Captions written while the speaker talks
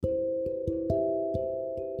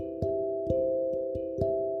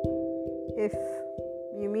If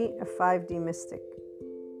you meet a 5D mystic,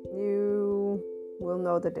 you will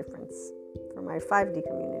know the difference for my 5D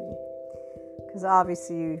community. Because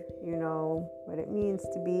obviously you know what it means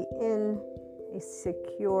to be in a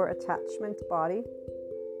secure attachment body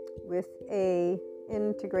with a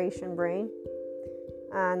integration brain.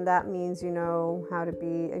 And that means you know how to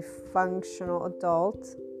be a functional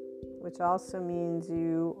adult, which also means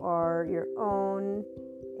you are your own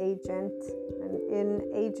agent and in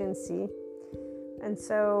agency. And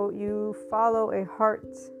so you follow a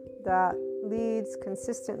heart that leads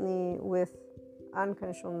consistently with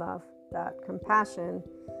unconditional love, that compassion,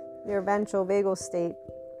 your eventual vagal state,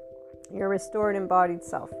 your restored embodied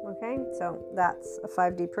self. Okay, so that's a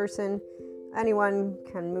 5D person. Anyone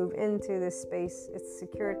can move into this space. It's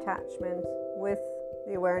secure attachment with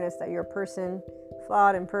the awareness that you're a person,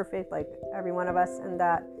 flawed and perfect like every one of us, and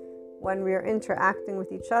that when we are interacting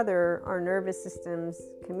with each other, our nervous systems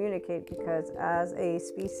communicate, because as a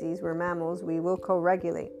species, we're mammals, we will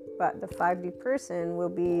co-regulate. But the 5D person will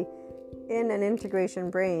be in an integration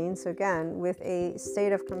brain, so again, with a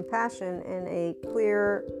state of compassion and a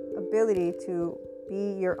clear ability to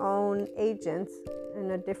be your own agent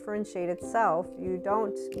in a differentiated self. You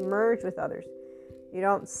don't merge with others. You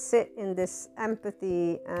don't sit in this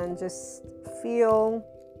empathy and just feel.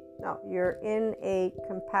 No, you're in a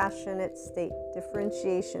compassionate state,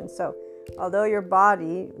 differentiation. So although your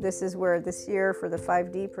body, this is where this year for the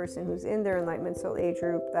 5D person who's in their Enlightenment Soul Age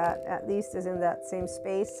Group that at least is in that same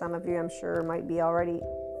space. Some of you, I'm sure, might be already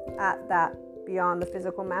at that beyond the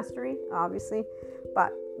physical mastery, obviously.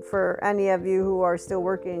 But for any of you who are still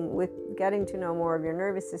working with getting to know more of your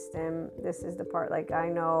nervous system, this is the part, like, I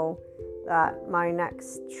know that my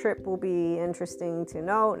next trip will be interesting to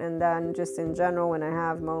note. And then just in general, when I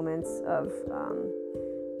have moments of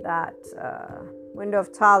that window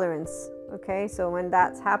of tolerance, okay, so when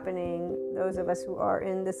that's happening, those of us who are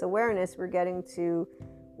in this awareness, we're getting to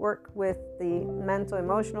work with the mental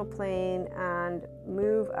emotional plane and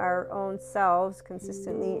move our own selves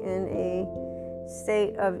consistently in a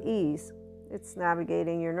state of ease. It's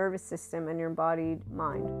navigating your nervous system and your embodied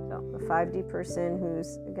mind. So the 5D person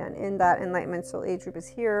who's, again, in that Enlightenment Soul Age Group is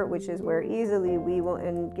here, which is where easily we will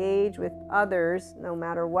engage with others, no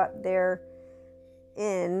matter what they're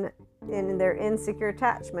in their insecure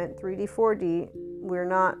attachment, 3D, 4D. We're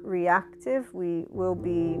not reactive. We will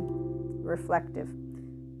be reflective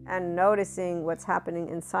and noticing what's happening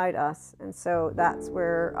inside us. And so that's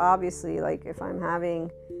where, obviously, like if I'm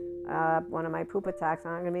having one of my poop attacks,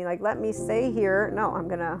 I'm not going to be like, let me stay here. No, I'm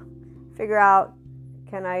going to figure out,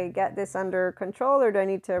 can I get this under control, or do I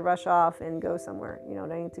need to rush off and go somewhere? You know,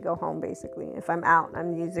 do I need to go home, basically? If I'm out,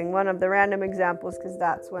 I'm using one of the random examples because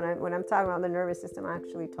that's when I'm talking about the nervous system, I'm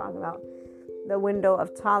actually talking about the window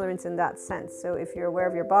of tolerance in that sense. So if you're aware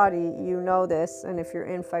of your body, you know this. And if you're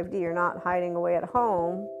in 5D, you're not hiding away at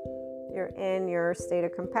home. You're in your state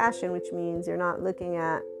of compassion, which means you're not looking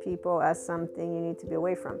at people as something you need to be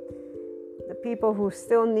away from. The people who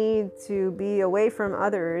still need to be away from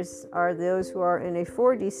others are those who are in a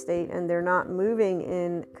 4D state and they're not moving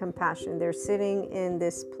in compassion. They're sitting in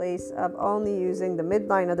this place of only using the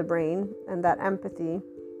midline of the brain and that empathy.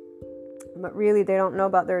 But really, they don't know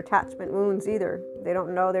about their attachment wounds either. They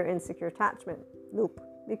don't know their insecure attachment loop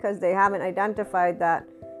because they haven't identified that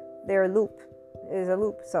their loop is a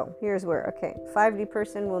loop. So here's where, okay, 5D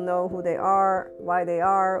person will know who they are, why they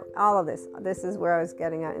are, all of this. This is where I was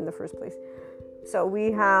getting at in the first place. So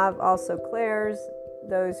we have also clairs,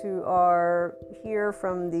 those who are here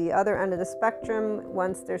from the other end of the spectrum.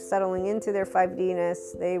 Once they're settling into their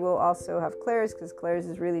 5D-ness, they will also have clairs, because clairs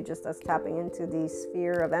is really just us tapping into the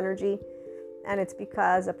sphere of energy. And it's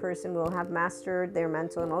because a person will have mastered their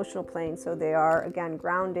mental emotional plane. So they are, again,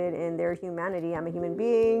 grounded in their humanity. I'm a human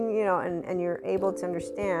being, you know, and you're able to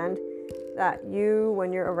understand that you,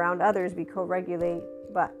 when you're around others, we co-regulate,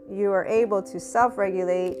 but you are able to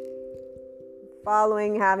self-regulate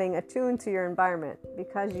following having attuned to your environment,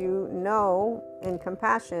 because you know in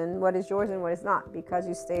compassion what is yours and what is not, because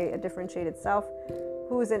you stay a differentiated self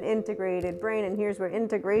who is an integrated brain. And here's where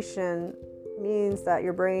integration means that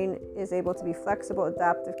your brain is able to be flexible,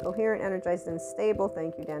 adaptive, coherent, energized, and stable.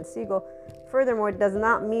 Thank you, Dan Siegel. Furthermore, it does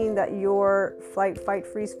not mean that your flight, fight,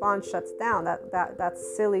 freeze, fawn shuts down.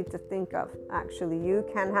 That's silly to think of. Actually, you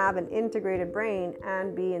can have an integrated brain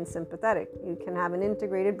and be in sympathetic. You can have an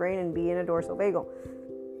integrated brain and be in a dorsal vagal.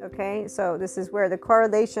 Okay, so this is where the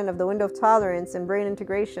correlation of the window of tolerance and brain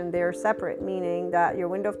integration, they're separate, meaning that your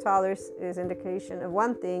window of tolerance is indication of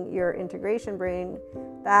one thing, your integration brain,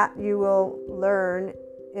 that you will learn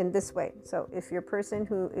in this way. So if you're a person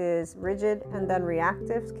who is rigid and then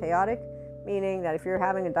reactive, chaotic, meaning that if you're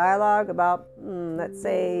having a dialogue about, let's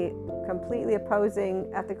say, completely opposing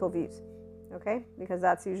ethical views, okay? Because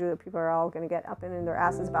that's usually what people are all going to get up in their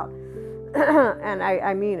asses about. And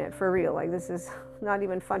I mean it for real. Like, this is not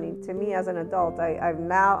even funny. To me as an adult, I've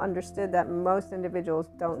now understood that most individuals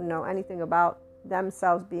don't know anything about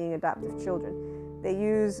themselves being adaptive children. They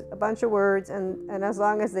use a bunch of words, and as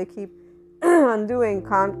long as they keep undoing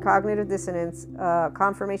cognitive dissonance,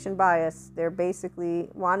 confirmation bias, they're basically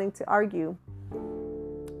wanting to argue.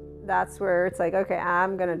 That's where it's like, okay,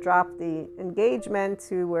 I'm going to drop the engagement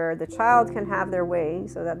to where the child can have their way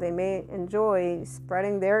so that they may enjoy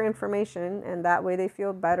spreading their information, and that way they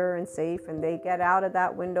feel better and safe, and they get out of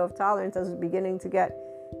that window of tolerance as it's beginning to get,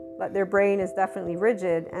 but their brain is definitely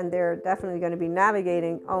rigid, and they're definitely going to be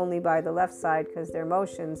navigating only by the left side because their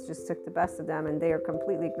emotions just took the best of them, and they are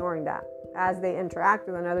completely ignoring that as they interact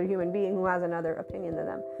with another human being who has another opinion than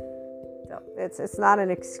them. So it's not an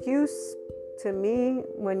excuse. To me,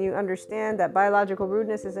 when you understand that biological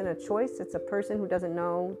rudeness isn't a choice, it's a person who doesn't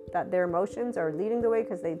know that their emotions are leading the way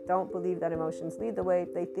because they don't believe that emotions lead the way.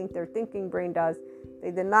 They think their thinking brain does.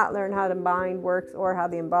 They did not learn how the mind works or how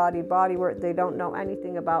the embodied body works. They don't know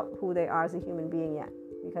anything about who they are as a human being yet.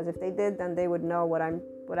 Because if they did, then they would know what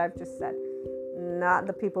I've just said. Not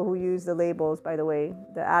the people who use the labels, by the way.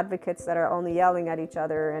 The advocates that are only yelling at each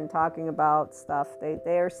other and talking about stuff,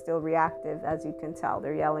 they are still reactive, as you can tell.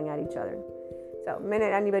 They're yelling at each other. So the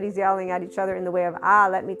minute anybody's yelling at each other in the way of,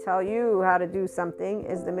 let me tell you how to do something,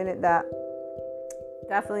 is the minute that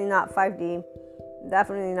definitely not 5D,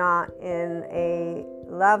 definitely not in a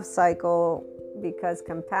love cycle, because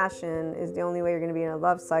compassion is the only way you're going to be in a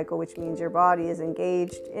love cycle, which means your body is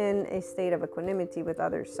engaged in a state of equanimity with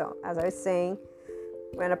others. So as I was saying,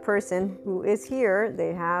 when a person who is here,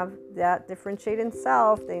 they have that differentiated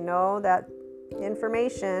self, they know that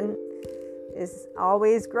information is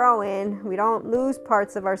always growing. We don't lose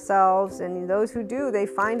parts of ourselves, and those who do, they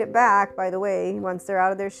find it back, by the way, once they're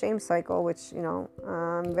out of their shame cycle, which,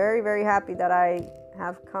 I'm very, very happy that I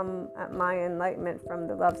have come at my enlightenment from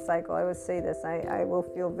the love cycle. I always say this, I will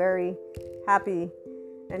feel very happy.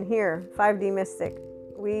 And here, 5D mystic,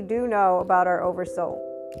 we do know about our oversoul,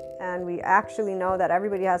 and we actually know that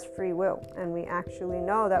everybody has free will, and we actually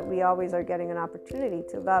know that we always are getting an opportunity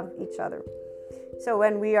to love each other. So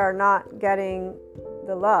when we are not getting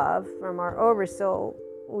the love from our oversoul,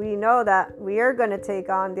 we know that we are going to take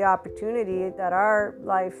on the opportunity that our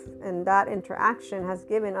life and that interaction has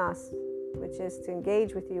given us, which is to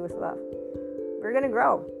engage with you with love. We're going to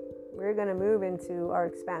grow. We're going to move into our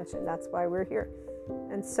expansion. That's why we're here.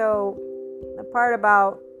 And so the part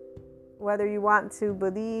about whether you want to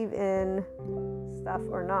believe in stuff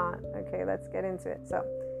or not, okay, let's get into it. So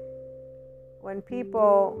when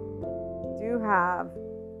people do have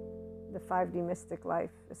the 5D mystic life,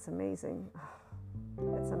 it's amazing.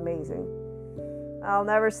 It's amazing. I'll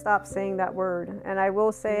never stop saying that word. And I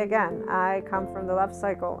will say again, I come from the love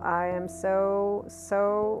cycle. I am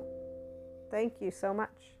so thank you so much.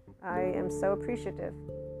 I am so appreciative.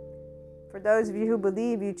 For those of you who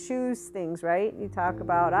believe you choose things, right? You talk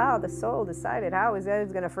about, the soul decided, how is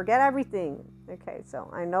it going to forget everything? Okay, so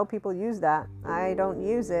I know people use that. I don't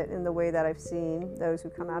use it in the way that I've seen those who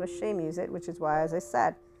come out of shame use it, which is why, as I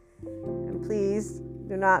said, and please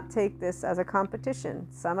do not take this as a competition.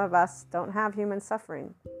 Some of us don't have human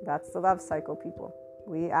suffering. That's the love cycle, people.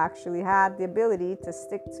 We actually had the ability to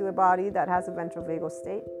stick to a body that has a ventral vagal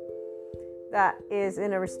state, that is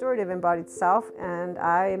in a restorative embodied self, and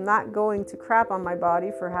I am not going to crap on my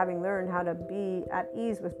body for having learned how to be at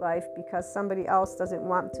ease with life because somebody else doesn't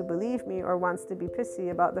want to believe me or wants to be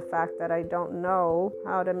pissy about the fact that I don't know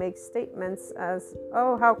how to make statements as,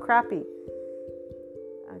 oh, how crappy.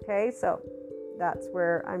 Okay, so that's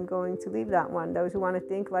where I'm going to leave that one. Those who want to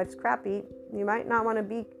think life's crappy, you might not want to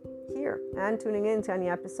be here and tuning in to any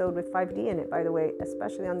episode with 5D in it, by the way,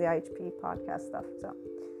 especially on the IHP podcast stuff. So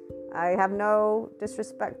I have no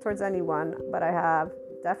disrespect towards anyone, but I have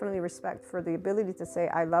definitely respect for the ability to say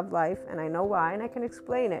I love life and I know why, and I can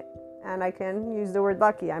explain it, and I can use the word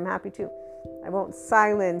lucky. I'm happy to. I won't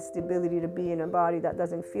silence the ability to be in a body that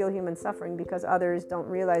doesn't feel human suffering because others don't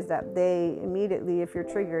realize that they immediately, if you're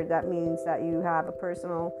triggered, that means that you have a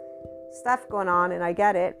personal stuff going on, and I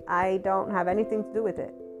get it. I don't have anything to do with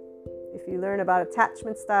it. If you learn about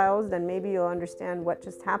attachment styles, then maybe you'll understand what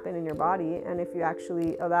just happened in your body. And if you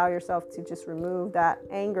actually allow yourself to just remove that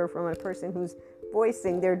anger from a person who's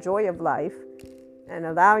voicing their joy of life and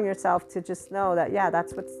allowing yourself to just know that, yeah,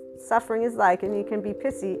 that's what suffering is like, and you can be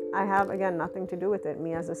pissy. I have, again, nothing to do with it,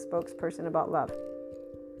 me as a spokesperson about love.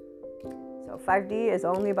 So So 5D is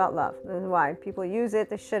only about love. This is why people use it.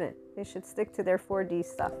 They shouldn't. They should stick to their 4D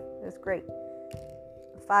stuff. It's great.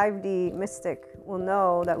 5D mystic will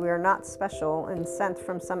know that we are not special and sent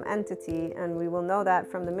from some entity, and we will know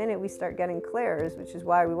that from the minute we start getting clairs, which is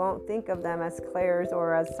why we won't think of them as clairs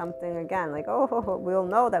or as something again like, oh, we'll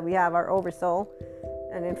know that we have our oversoul,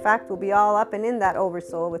 and in fact we'll be all up and in that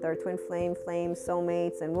oversoul with our twin flames,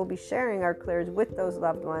 soulmates, and we'll be sharing our clairs with those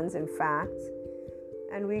loved ones, in fact.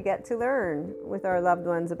 And we get to learn with our loved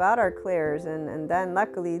ones about our clairs, and then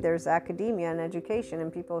luckily there's academia and education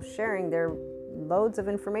and people sharing their loads of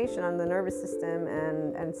information on the nervous system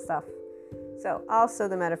and stuff. So also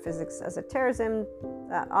the metaphysics, esotericism,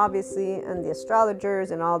 that obviously, and the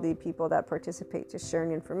astrologers and all the people that participate to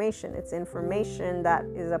sharing information. It's information that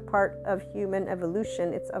is a part of human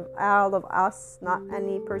evolution. It's of all of us. Not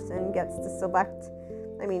any person gets to select.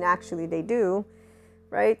 I mean, actually they do,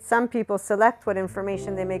 right? Some people select what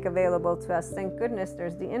information they make available to us. Thank goodness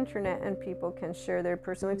there's the internet and people can share their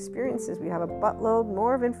personal experiences. We have a buttload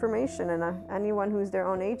more of information, and anyone who's their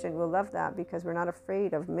own agent will love that, because we're not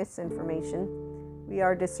afraid of misinformation. We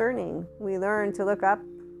are discerning. We learn to look up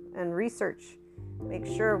and research, make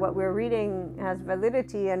sure what we're reading has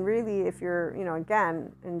validity. And really, if you're,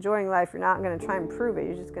 again, enjoying life, you're not going to try and prove it.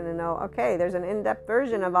 You're just going to know, okay, there's an in-depth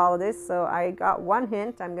version of all of this. So I got one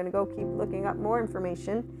hint. I'm going to go keep looking up more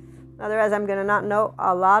information. Otherwise, I'm going to not know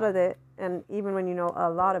a lot of it. And even when you know a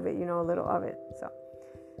lot of it, you know a little of it. So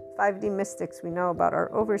 5D mystics, we know about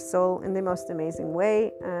our oversoul in the most amazing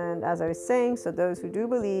way. And as I was saying, so those who do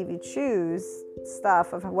believe, you choose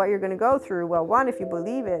stuff of what you're going to go through. Well, one, if you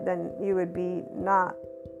believe it, then you would be not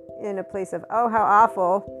in a place of, oh, how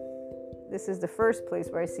awful. This is the first place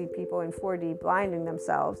where I see people in 4D blinding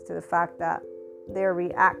themselves to the fact that their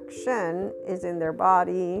reaction is in their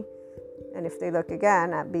body. And if they look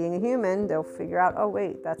again at being a human, they'll figure out, oh,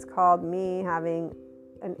 wait, that's called me having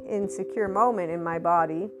an insecure moment in my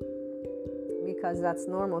body, because that's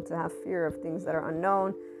normal to have fear of things that are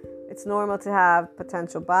unknown. It's normal to have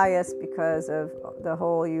potential bias because of the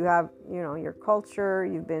whole, you have, your culture,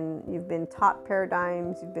 you've been taught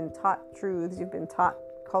paradigms, you've been taught truths, you've been taught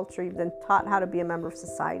culture, you've been taught how to be a member of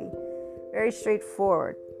society. Very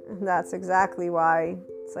straightforward. And that's exactly why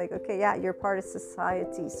it's like, okay, yeah, you're part of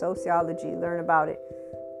society, sociology, learn about it.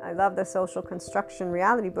 I love the Social Construction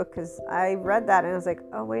Reality book, because I read that and I was like,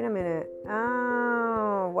 oh, wait a minute.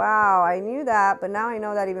 Oh, wow. I knew that, but now I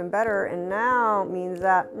know that even better. And now means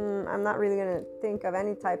that I'm not really going to think of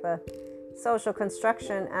any type of social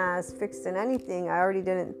construction as fixed in anything. I already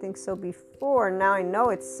didn't think so before. Now I know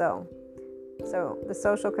it's so. So the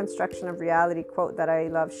Social Construction of Reality quote that I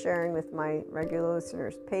love sharing with my regular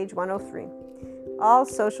listeners, page 103. All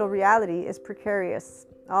social reality is precarious.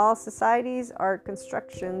 All societies are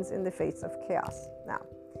constructions in the face of chaos. Now,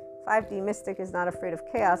 5D mystic is not afraid of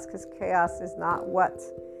chaos, because chaos is not what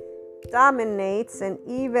dominates. And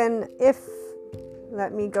even if,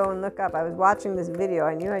 let me go and look up, I was watching this video,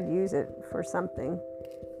 I knew I'd use it for something.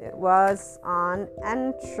 It was on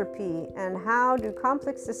entropy and how do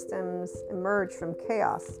complex systems emerge from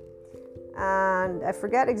chaos. And I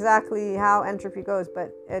forget exactly how entropy goes,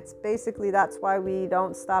 but it's basically, that's why we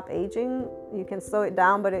don't stop aging. You can slow it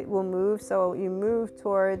down, but it will move. So you move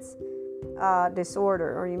towards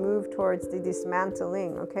disorder, or you move towards the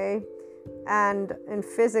dismantling, okay? And in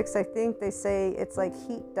physics, I think they say it's like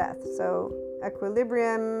heat death. So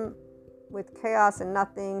equilibrium with chaos and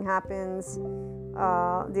nothing happens,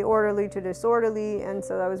 the orderly to disorderly. And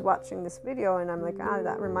so I was watching this video and I'm like,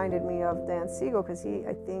 that reminded me of Dan Siegel, because he,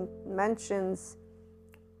 I think, mentions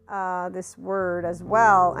this word as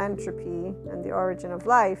well, entropy, and the origin of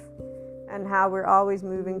life, and how we're always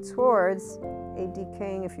moving towards a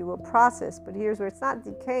decaying, if you will, process. But here's where it's not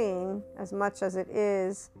decaying as much as it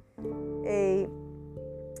is a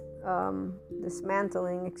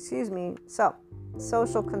dismantling, So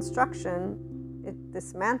social construction, it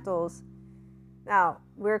dismantles. Now,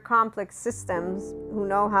 we're complex systems who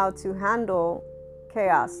know how to handle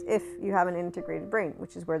chaos if you have an integrated brain,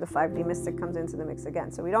 which is where the 5D mystic comes into the mix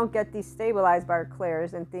again. So we don't get destabilized by our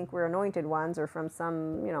clairs and think we're anointed ones or from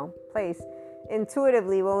some, place.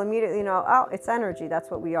 Intuitively, we'll immediately know, oh, it's energy. That's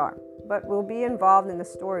what we are. But we'll be involved in the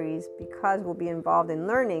stories because we'll be involved in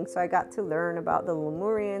learning. So I got to learn about the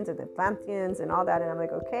Lemurians and the Atlanteans and all that. And I'm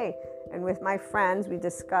like, okay. And with my friends, we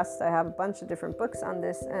discussed, I have a bunch of different books on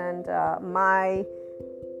this, and my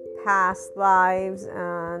past lives,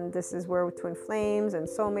 and this is where twin flames and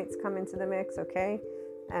soulmates come into the mix, okay?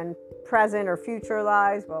 And present or future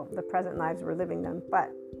lives, well, the present lives, we're living them,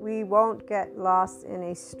 but we won't get lost in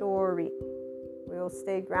a story. We will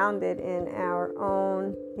stay grounded in our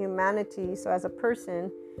own humanity. So as a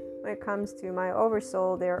person, when it comes to my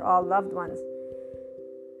oversoul, they're all loved ones.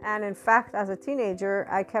 And in fact, as a teenager,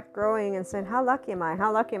 I kept growing and saying, how lucky am I?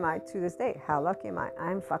 How lucky am I? To this day, how lucky am I?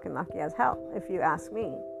 I'm fucking lucky as hell. If you ask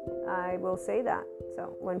me, I will say that.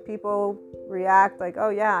 So when people react like, oh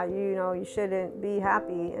yeah, you shouldn't be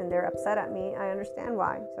happy, and they're upset at me, I understand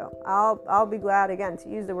why. So I'll be glad, again, to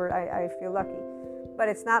use the word, I feel lucky. But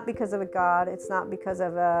it's not because of a God. It's not because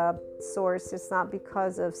of a source. It's not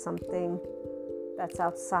because of something that's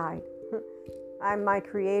outside. I'm my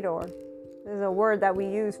creator. This is a word that we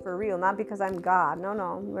use for real, not because I'm God.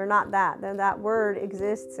 No, we're not that. That word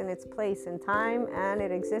exists in its place in time, and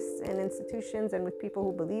it exists in institutions and with people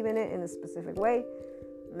who believe in it in a specific way,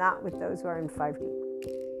 not with those who are in 5D.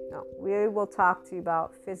 No, we will talk to you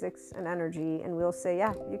about physics and energy, and we'll say,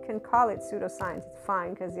 yeah, you can call it pseudoscience. It's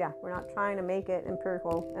fine, because, yeah, we're not trying to make it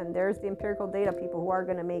empirical. And there's the empirical data people who are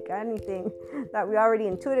going to make anything that we already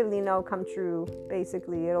intuitively know come true.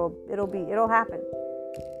 Basically, it'll happen.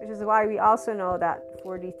 Which is why we also know that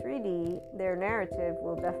 4D, 3D, their narrative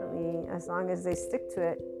will definitely, as long as they stick to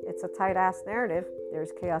it, it's a tight-ass narrative.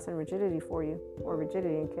 There's chaos and rigidity for you, or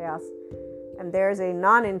rigidity and chaos. And there's a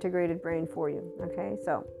non-integrated brain for you, okay?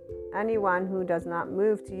 So anyone who does not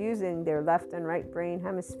move to using their left and right brain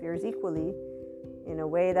hemispheres equally in a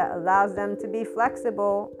way that allows them to be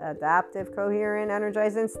flexible, adaptive, coherent,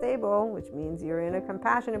 energized, and stable, which means you're in a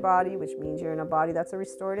compassionate body, which means you're in a body that's a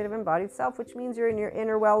restorative embodied self, which means you're in your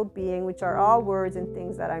inner well-being, which are all words and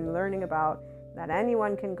things that I'm learning about, that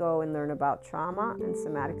anyone can go and learn about trauma and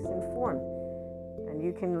somatics informed. And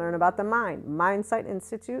you can learn about the mind. Mindsight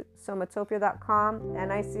Institute, somatopia.com,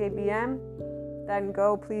 NICABM. Then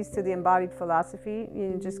go, please, to the Embodied Philosophy.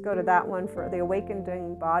 You can just go to that one for the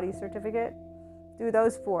Awakened Body Certificate. Do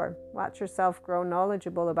those 4. Watch yourself grow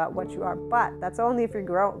knowledgeable about what you are. But that's only if you're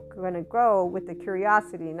going to grow with the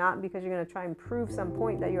curiosity, not because you're going to try and prove some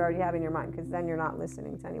point that you already have in your mind, because then you're not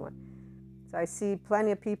listening to anyone. So I see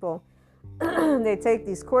plenty of people, they take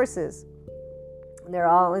these courses. They're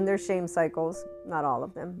all in their shame cycles. Not all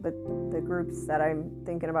of them, but the groups that I'm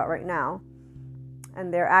thinking about right now.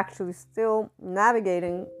 And they're actually still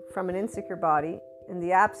navigating from an insecure body in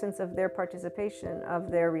the absence of their participation,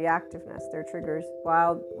 of their reactiveness, their triggers,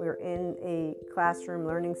 while we're in a classroom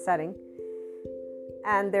learning setting.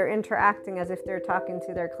 And they're interacting as if they're talking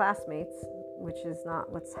to their classmates, which is not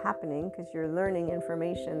what's happening, because you're learning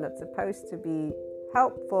information that's supposed to be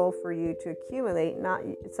helpful for you to accumulate.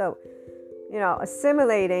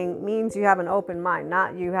 Assimilating means you have an open mind,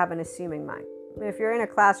 not you have an assuming mind. If you're in a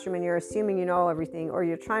classroom and you're assuming you know everything, or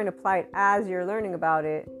you're trying to apply it as you're learning about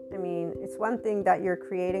it, it's one thing that you're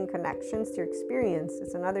creating connections to your experience.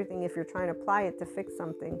 It's another thing if you're trying to apply it to fix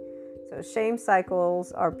something. So shame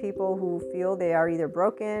cycles are people who feel they are either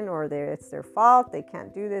broken or it's their fault. They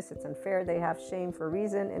can't do this. It's unfair. They have shame for a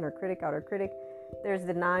reason. Inner critic, outer critic. There's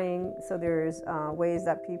denying. So there's ways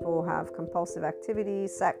that people have compulsive activity,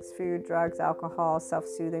 sex, food, drugs, alcohol,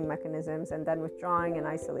 self-soothing mechanisms, and then withdrawing and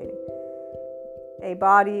isolating. A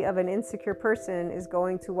body of an insecure person is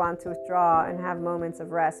going to want to withdraw and have moments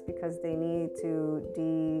of rest because they need to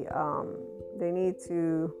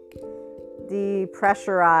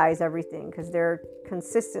depressurize everything, because they're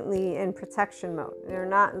consistently in protection mode. They're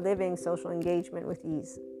not living social engagement with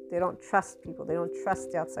ease. They don't trust people. They don't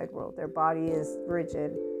trust the outside world. Their body is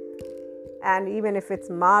rigid. And even if it's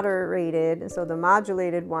moderated, so the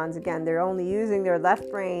modulated ones, again, they're only using their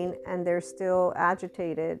left brain and they're still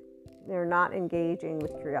agitated. They're not engaging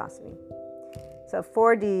with curiosity. So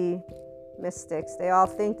 4D mystics, they all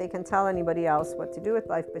think they can tell anybody else what to do with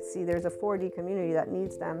life. But see, there's a 4D community that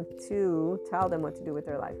needs them to tell them what to do with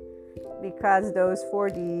their life, because those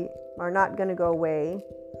 4D are not going to go away.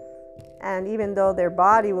 And even though their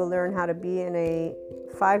body will learn how to be in a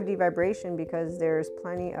 5D vibration, because there's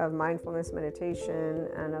plenty of mindfulness meditation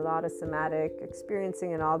and a lot of somatic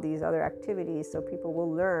experiencing and all these other activities, so people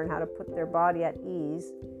will learn how to put their body at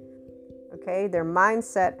ease. Okay, their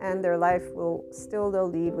mindset and their life will still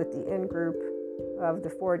lead with the in-group of the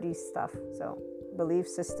 4D stuff. So belief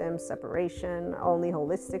systems, separation, only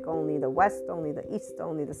holistic, only the West, only the East,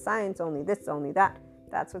 only the science, only this, only that.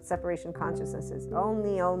 That's what separation consciousness is.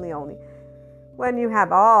 Only. When you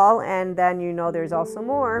have all, and then there's also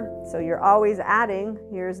more. So you're always adding.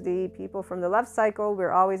 Here's the people from the love cycle.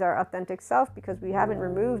 We're always our authentic self because we haven't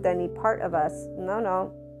removed any part of us.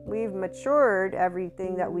 No. We've matured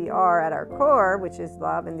everything that we are at our core, which is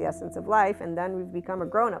love and the essence of life, and then we've become a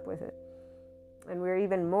grown-up with it. And we're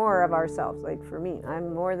even more of ourselves. Like for me,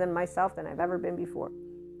 I'm more than myself than I've ever been before.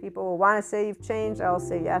 People will want to say you've changed. I'll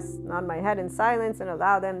say yes, nod my head in silence, and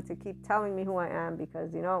allow them to keep telling me who I am, because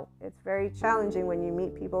it's very challenging when you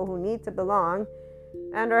meet people who need to belong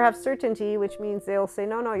and or have certainty, which means they'll say,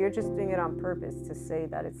 no, you're just doing it on purpose to say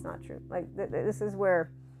that it's not true. Like this is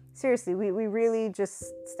where, seriously, we really just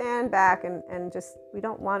stand back and just, we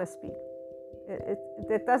don't want to speak.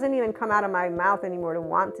 It doesn't even come out of my mouth anymore to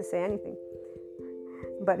want to say anything.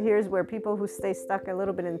 But here's where people who stay stuck a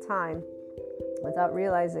little bit in time without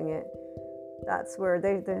realizing it, that's where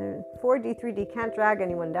the 4D, 3D can't drag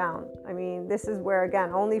anyone down. I mean, this is where,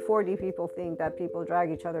 again, only 4D people think that people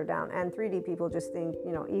drag each other down, and 3D people just think,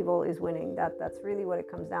 evil is winning. That's really what it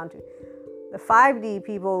comes down to. The 5D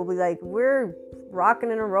people will be like, we're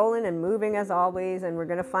rocking and rolling and moving as always, and we're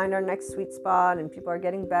going to find our next sweet spot, and people are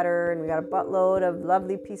getting better, and we got a buttload of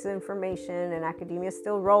lovely piece of information, and academia's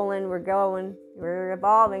still rolling. We're going, we're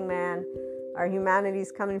evolving, man. Our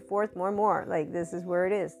humanity's coming forth more and more. Like, this is where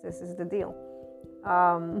it is. This is the deal.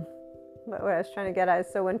 What I was trying to get at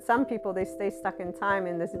is, so when some people, they stay stuck in time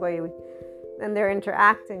in this way, and they're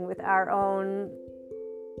interacting with our own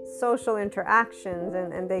social interactions,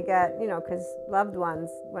 and they get, because loved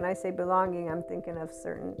ones, when I say belonging, I'm thinking of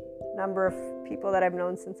certain number of people that I've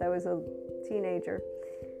known since I was a teenager,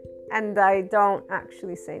 and I don't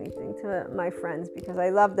actually say anything to my friends because I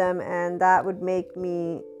love them, and that would make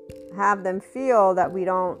me have them feel that we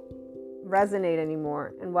don't resonate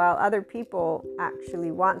anymore. And while other people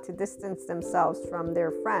actually want to distance themselves from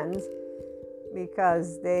their friends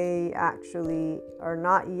because they actually are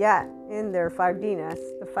not yet in their 5D-ness,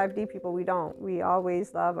 the 5D people, we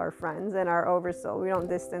always love our friends and our oversoul. We don't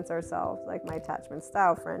distance ourselves, like my attachment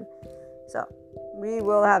style friend. So we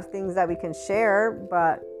will have things that we can share,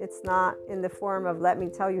 but it's not in the form of let me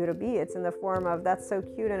tell you who to be. It's in the form of that's so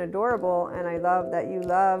cute and adorable, and I love that you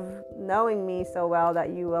love knowing me so well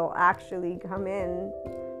that you will actually come in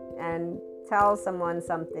and tell someone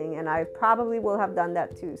something, and I probably will have done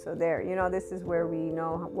that too. So there, this is where we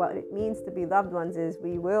know what it means to be loved ones. Is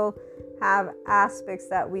we will have aspects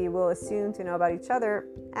that we will assume to know about each other,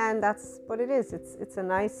 and that's what it is. It's a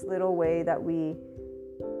nice little way that we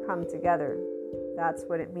come together. That's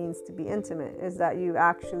what it means to be intimate, is that you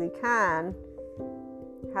actually can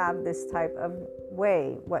have this type of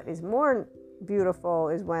way. What is more beautiful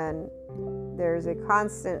is when there's a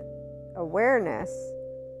constant awareness,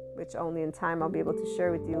 which only in time I'll be able to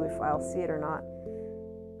share with you if I'll see it or not,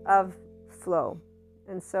 of flow.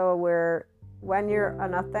 And so when you're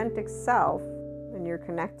an authentic self and you're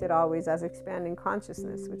connected always as expanding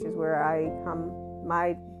consciousness, which is where I come,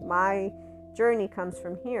 my journey comes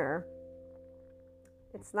from here.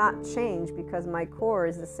 It's not changed because my core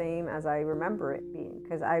is the same as I remember it being,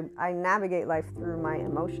 because I navigate life through my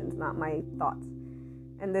emotions, not my thoughts.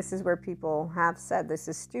 And this is where people have said, this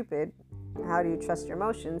is stupid. How do you trust your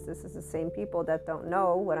emotions? This is the same people that don't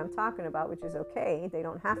know what I'm talking about, which is okay. They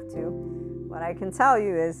don't have to. What I can tell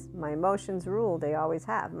you is my emotions rule. They always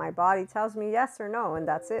have. My body tells me yes or no, and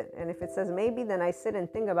that's it. And if it says maybe, then I sit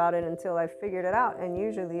and think about it until I've figured it out. And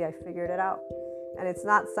usually I figured it out. And it's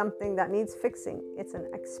not something that needs fixing. It's an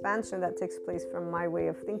expansion that takes place from my way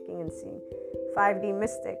of thinking and seeing. 5D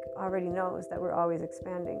mystic already knows that we're always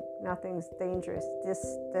expanding. Nothing's dangerous.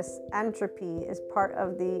 This entropy is part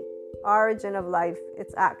of the origin of life.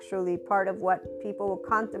 It's actually part of what people will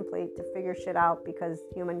contemplate to figure shit out, because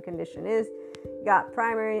human condition is, you got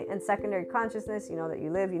primary and secondary consciousness. You know that you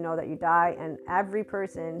live, you know that you die, and every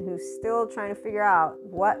person who's still trying to figure out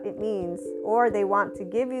what it means, or they want to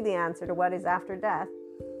give you the answer to what is after death,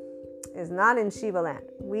 is not in Shiva land.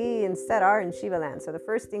 We instead are in Shiva land. So the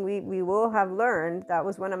first thing we will have learned, that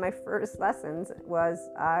was one of my first lessons, was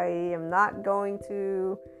I am not going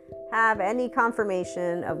to have any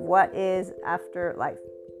confirmation of what is after life.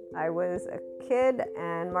 I was a kid,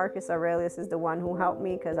 and Marcus Aurelius is the one who helped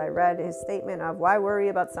me, because I read his statement of why worry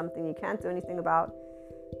about something you can't do anything about.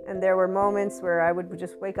 And there were moments where I would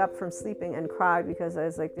just wake up from sleeping and cry, because I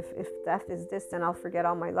was like, if death is this, then I'll forget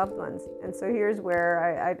all my loved ones. And so here's where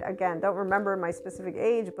I again don't remember my specific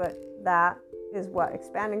age, but that is what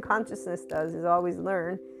expanding consciousness does, is always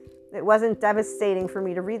learn. It wasn't devastating for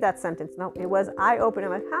me to read that sentence. No, it was eye-opening.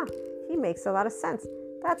 I'm like, he makes a lot of sense.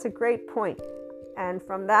 That's a great point. And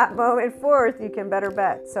from that moment forth, you can better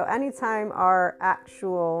bet. So anytime our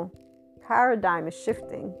actual paradigm is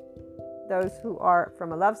shifting, those who are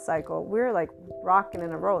from a love cycle, we're like rocking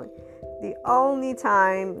and rolling. The only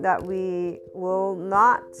time that we will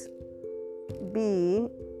not be,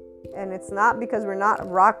 and it's not because we're not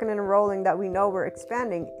rocking and rolling that we know we're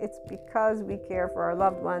expanding, it's because we care for our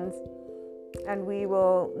loved ones, and we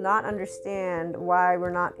will not understand why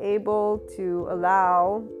we're not able to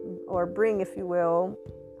allow or bring, if you will,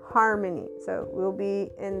 harmony. So we'll be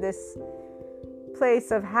in this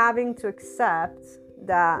place of having to accept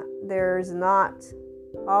that there's not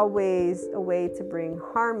always a way to bring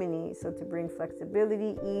harmony, so to bring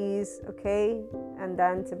flexibility, ease, okay, and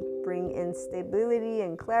then to bring in stability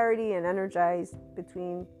and clarity and energize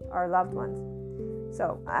between our loved ones.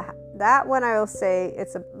 So that one I will say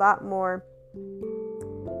it's a lot more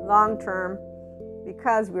long-term,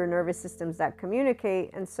 because we're nervous systems that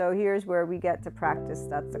communicate. And so here's where we get to practice.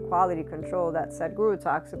 That's the quality control that Sadhguru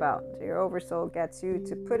talks about. So your oversoul gets you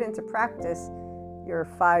to put into practice your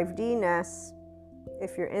 5D-ness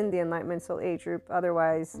if you're in the Enlightenment Soul Age Group.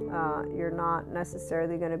 Otherwise, you're not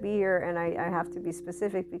necessarily going to be here. And I have to be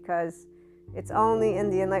specific, because it's only in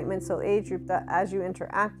the Enlightenment Soul Age Group that as you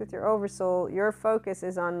interact with your oversoul, your focus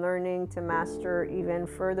is on learning to master even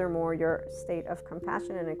furthermore your state of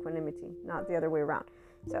compassion and equanimity, not the other way around.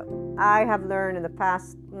 So I have learned in the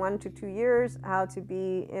past 1 to 2 years how to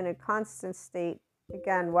be in a constant state,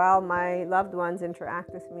 again, while my loved ones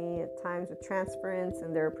interact with me at times with transference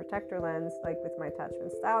and their protector lens, like with my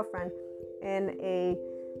attachment style friend, in a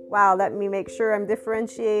wow, let me make sure I'm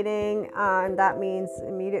differentiating, and that means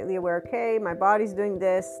immediately aware, okay, my body's doing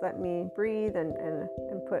this, let me breathe and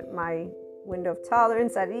put my window of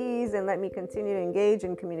tolerance at ease, and let me continue to engage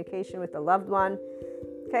in communication with the loved one.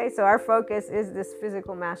 Okay, so our focus is this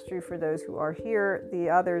physical mastery for those who are here. The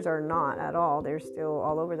others are not at all. They're still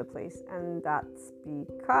all over the place. And that's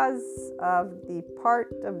because of the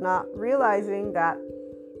part of not realizing that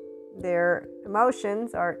their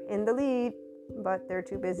emotions are in the lead, but they're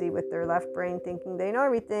too busy with their left brain thinking they know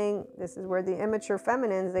everything. This is where the immature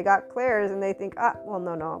feminines, they got clairs and they think,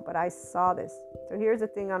 no, but I saw this. So here's the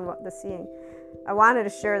thing on the seeing. I wanted to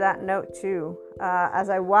share that note too, as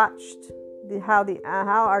I watched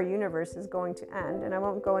how our universe is going to end. And I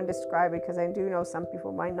won't go and describe it, because I do know some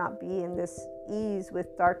people might not be in this ease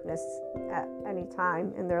with darkness at any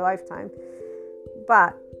time in their lifetime.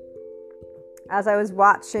 But as I was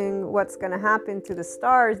watching what's going to happen to the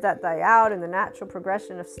stars that die out and the natural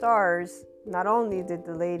progression of stars, not only did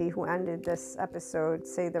the lady who ended this episode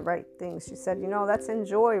say the right things, she said, let's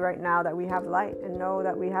enjoy right now that we have light and know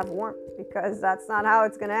that we have warmth, because that's not how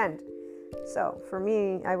it's going to end. So for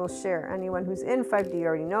me, I will share. Anyone who's in 5D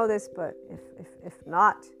already know this, but if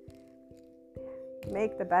not,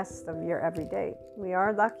 make the best of your everyday. We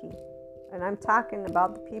are lucky. And I'm talking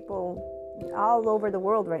about the people all over the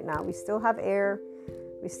world right now. We still have air,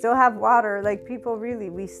 we still have water, like people really,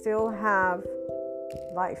 we still have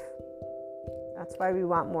life. That's why we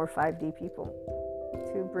want more 5D people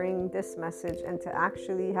to bring this message and to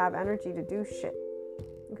actually have energy to do shit.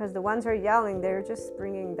 Because the ones who are yelling, they're just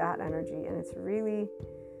bringing that energy, and it's really,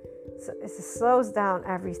 it slows down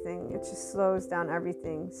everything. It just slows down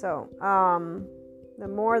everything. So the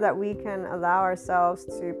more that we can allow ourselves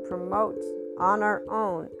to promote on our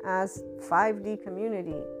own as 5D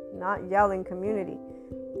community, not yelling community.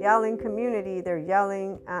 Yelling community, they're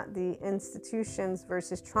yelling at the institutions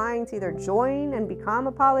versus trying to either join and become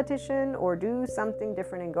a politician or do something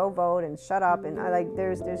different and go vote and shut up. And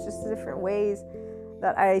there's just different ways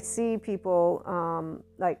that I see people,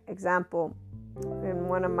 like example, in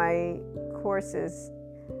one of my courses,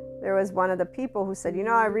 there was one of the people who said,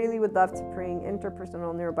 I really would love to bring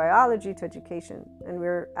interpersonal neurobiology to education. And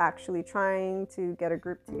we're actually trying to get a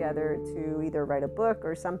group together to either write a book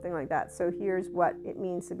or something like that. So here's what it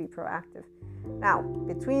means to be proactive. Now,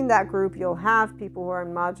 between that group, you'll have people who are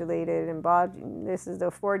modulated, embodied. This is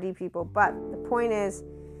the 4D people. But the point is,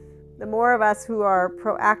 the more of us who are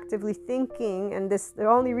proactively thinking, and the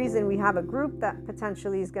only reason we have a group that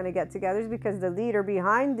potentially is going to get together is because the leader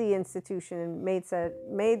behind the institution made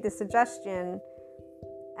the suggestion,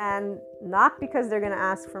 and not because they're going to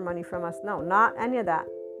ask for money from us. No, not any of that,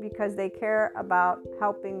 because they care about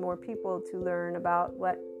helping more people to learn about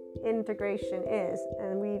what integration is,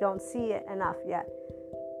 and we don't see it enough yet.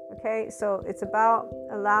 Okay, so it's about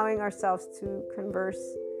allowing ourselves to converse.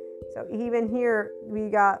 So even here, we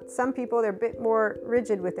got some people, they're a bit more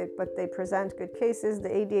rigid with it, but they present good cases. The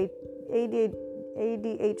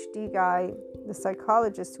ADHD guy, the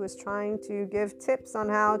psychologist who is trying to give tips on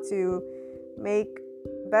how to make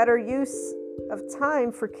better use of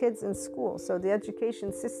time for kids in school. So the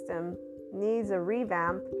education system needs a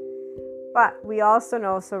revamp. But we also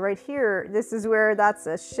know, so right here, this is where that's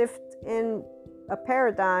a shift in a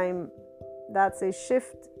paradigm. That's a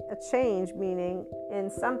shift, a change, meaning in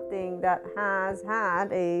something that has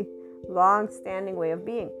had a long-standing way of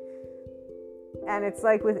being. And it's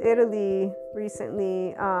like with Italy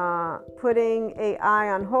recently putting AI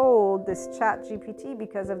on hold, this chat GPT,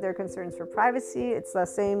 because of their concerns for privacy. It's the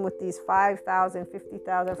same with these 5,000,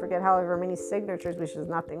 50,000, forget however many signatures, which is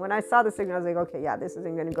nothing. When I saw the signal, I was like, okay, yeah, this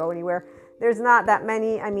isn't going to go anywhere. There's not that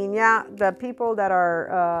many. I mean, yeah, the people that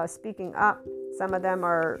are speaking up Some of them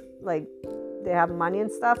are like, they have money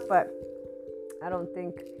and stuff, but I don't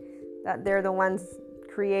think that they're the ones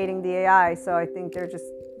creating the AI. So I think they're just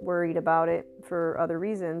worried about it for other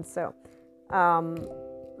reasons. So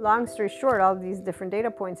long story short, all these different data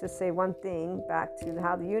points just say one thing back to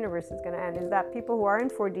how the universe is going to end, is that people who are in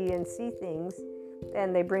 4D and see things,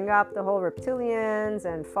 and they bring up the whole reptilians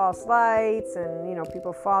and false lights and, you know,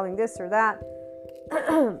 people falling this or that.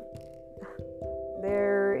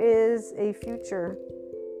 There is a future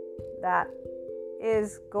that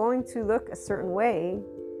is going to look a certain way.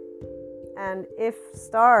 And if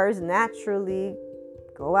stars naturally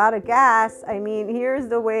go out of gas, I mean, here's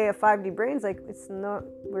the way a 5D brain's like, it's not,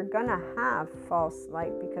 we're gonna have false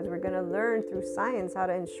light, because we're gonna learn through science how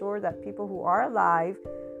to ensure that people who are alive,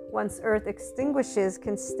 once Earth extinguishes,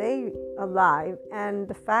 can stay alive. And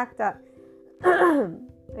the fact that,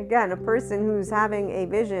 again, a person who's having a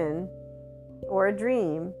vision or a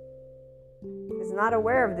dream is not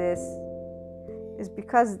aware of this is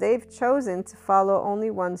because they've chosen to follow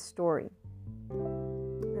only one story.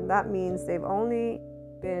 And that means they've only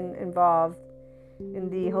been involved in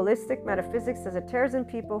the holistic metaphysics, esotericism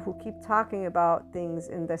people who keep talking about things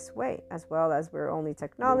in this way, as well as we're only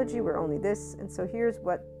technology, we're only this. And so here's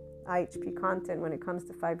what IHP content when it comes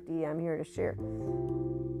to 5D I'm here to share.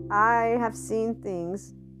 I have seen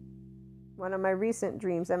things. One of my recent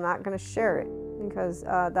dreams, I'm not going to share it because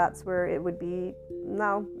that's where it would be,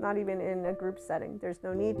 no, not even in a group setting. There's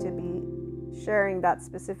no need to be sharing that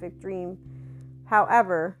specific dream.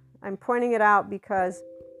 However, I'm pointing it out because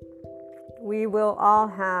we will all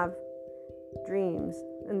have dreams,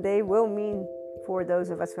 and they will mean, for those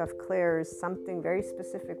of us who have clairs, something very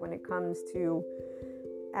specific when it comes to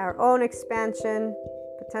our own expansion,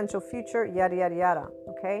 potential future, yada, yada, yada,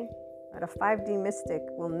 okay? But a 5D mystic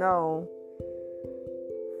will know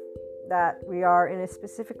that we are in a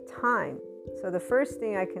specific time. So the first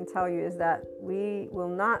thing I can tell you is that we will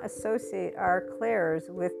not associate our clairs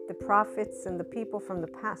with the prophets and the people from the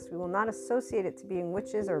past. We will not associate it to being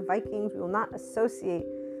witches or Vikings. We will not associate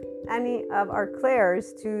any of our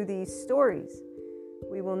clairs to these stories.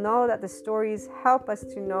 We will know that the stories help us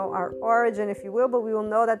to know our origin, if you will, but we will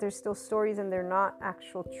know that there's still stories and they're not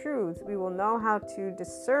actual truths. We will know how to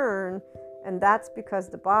discern, and that's because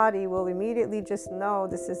the body will immediately just know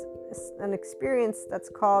this is an experience that's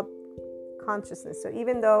called consciousness. So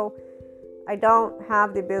even though I don't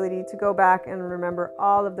have the ability to go back and remember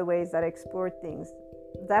all of the ways that I explored things,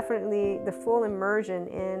 definitely the full immersion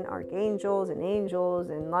in archangels and angels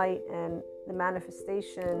and light and the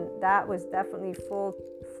manifestation, that was definitely full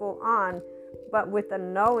on, but with the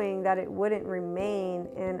knowing that it wouldn't remain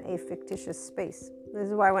in a fictitious space. This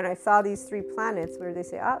is why when I saw these 3 planets where they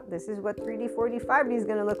say, this is what 3D, 4D, 5D is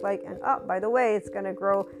going to look like, and by the way, it's going to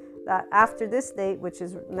grow, that after this date, which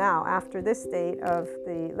is now after this date of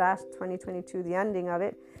the last 2022, the ending of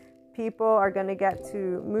it, people are going to get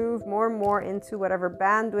to move more and more into whatever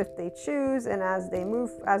bandwidth they choose. And as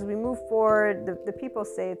we move forward, the people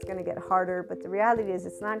say it's going to get harder, but the reality is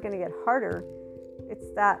it's not going to get harder.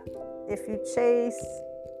 It's that if you chase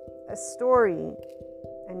a story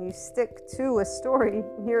and you stick to a story,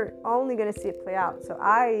 you're only going to see it play out. So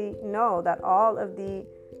I know that all of the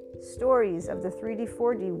stories of the 3D,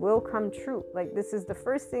 4D will come true. Like, this is the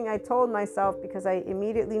first thing I told myself, because I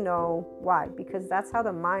immediately know why, because that's how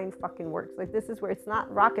the mind fucking works. Like, this is where it's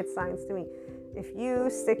not rocket science to me. If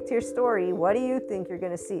you stick to your story, what do you think you're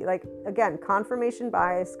going to see? Like, again, confirmation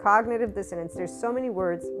bias, cognitive dissonance, there's so many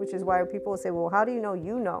words, which is why people will say, well, how do you know?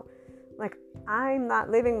 You know. Like, I'm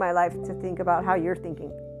not living my life to think about how you're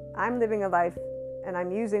thinking. I'm living a life and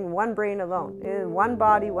I'm using one brain alone. In one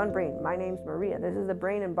body, one brain. My name's Maria. This is the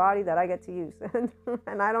brain and body that I get to use.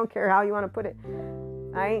 And I don't care how you want to put it.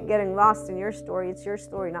 I ain't getting lost in your story. It's your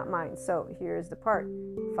story, not mine. So here's the part.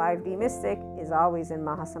 5D mystic is always in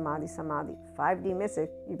mahasamadhi, samadhi. 5D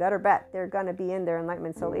mystic, you better bet they're going to be in their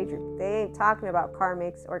Enlightenment Soul Age Group. They ain't talking about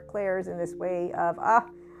karmics or clairs in this way of,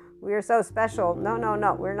 we're so special. No,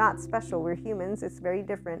 we're not special. We're humans. It's very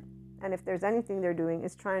different. And if there's anything they're doing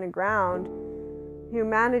is trying to ground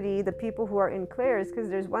humanity, the people who are in clairs, because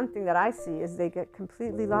there's one thing that I see is they get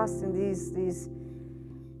completely lost in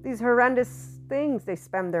these horrendous things. They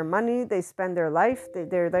spend their money, they spend their life,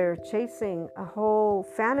 they're chasing a whole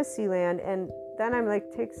fantasy land, and then I'm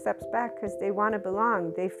like, take steps back, because they want to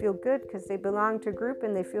belong. They feel good because they belong to a group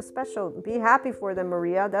and they feel special. Be happy for them,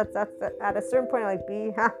 Maria. That's at a certain point, like,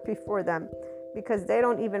 be happy for them, because they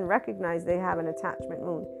don't even recognize they have an attachment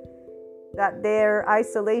wound. That their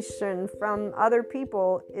isolation from other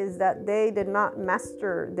people is that they did not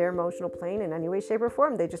master their emotional plane in any way, shape, or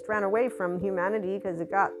form. They just ran away from humanity because it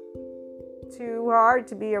got too hard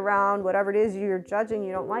to be around whatever it is you're judging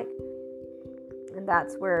you don't like. And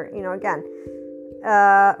that's where, again,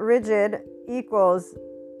 rigid equals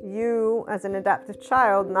you as an adaptive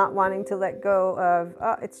child not wanting to let go of,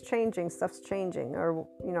 it's changing, stuff's changing, or,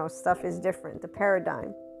 stuff is different, the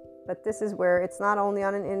paradigm. But this is where it's not only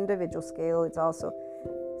on an individual scale, it's also,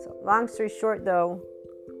 so long story short though,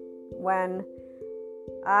 when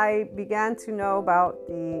I began to know about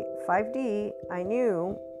the 5D, I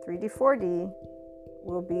knew 3D, 4D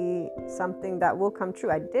will be something that will come true.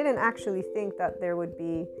 I didn't actually think that there would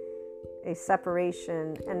be a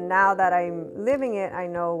separation, and now that I'm living it, I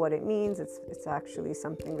know what it means. It's actually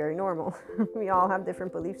something very normal. We all have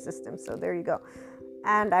different belief systems, so there you go.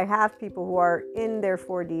 And I have people who are in their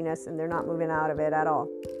 4D-ness and they're not moving out of it at all,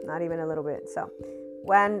 not even a little bit. So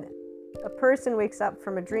when a person wakes up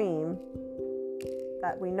from a dream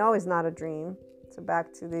that we know is not a dream, so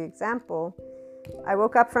back to the example, I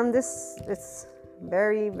woke up from this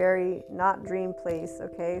very, very not dream place,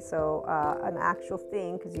 okay? So an actual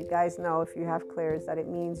thing, because you guys know if you have clairs that it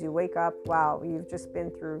means you wake up, wow, you've just been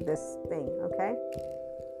through this thing, okay?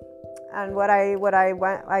 And what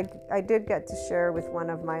I did get to share with one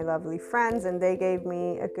of my lovely friends, and they gave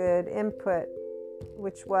me a good input,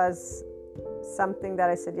 which was something that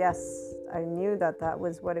I said, yes, I knew that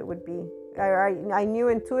was what it would be. I knew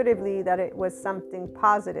intuitively that it was something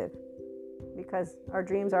positive, because our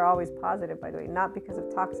dreams are always positive, by the way, not because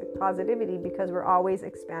of toxic positivity, because we're always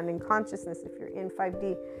expanding consciousness. If you're in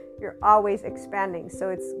 5D, you're always expanding. So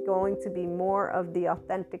it's going to be more of the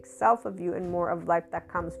authentic self of you and more of life that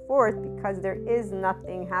comes forth, because there is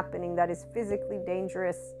nothing happening that is physically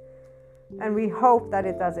dangerous. And we hope that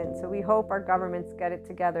it doesn't. So we hope our governments get it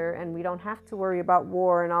together and we don't have to worry about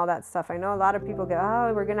war and all that stuff. I know a lot of people go,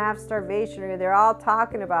 oh, we're going to have starvation. Or they're all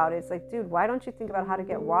talking about it. It's like, dude, why don't you think about how to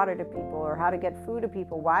get water to people or how to get food to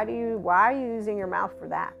people? Why are you using your mouth for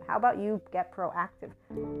that? How about you get proactive?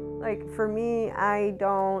 Like for me, I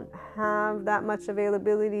don't have that much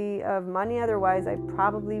availability of money. Otherwise, I'd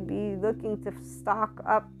probably be looking to stock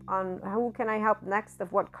up on who can I help next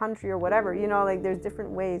of what country or whatever. Like there's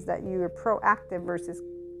different ways that you are proactive versus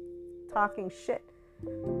talking shit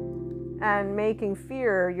and making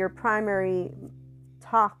fear your primary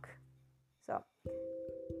talk. So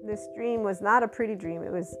this dream was not a pretty dream.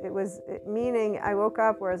 It was meaning I woke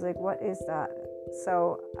up where I was like, what is that?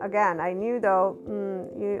 So again, I knew though,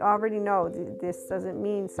 you already know this doesn't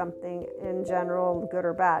mean something in general, good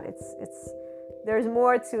or bad. It's there's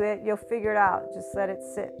more to it. You'll figure it out. Just let it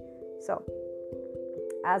sit. So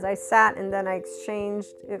as I sat and then I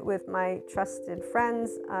exchanged it with my trusted friends,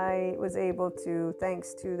 I was able to,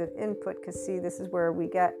 thanks to the input, because see, this is where we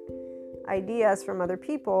get ideas from other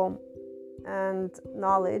people and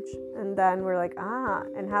knowledge. And then we're like,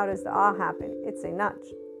 and how does the happen? It's a nudge.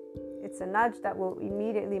 It's a nudge that will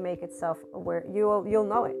immediately make itself aware. You'll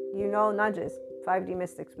know it. Nudges. 5D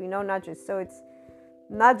mystics, we know nudges. So it's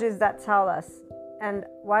nudges that tell us. And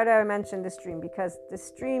why do I mention this dream? Because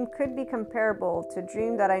this dream could be comparable to a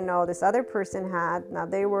dream that I know this other person had. Now,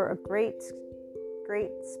 they were a great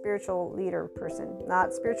spiritual leader person.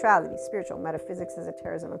 Not spirituality, spiritual. Metaphysics,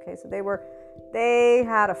 esotericism. Okay, so they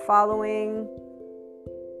had a following.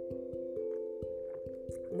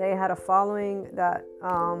 They had a following that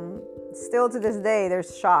still to this day,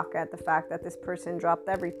 there's shock at the fact that this person dropped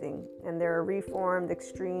everything. And they're a reformed,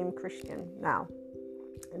 extreme Christian now.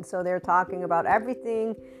 And so they're talking about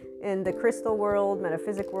everything in the crystal world,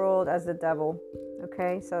 metaphysic world as the devil.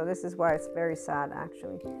 Okay, so this is why it's very sad,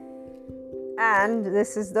 actually. And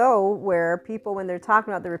this is though where people, when they're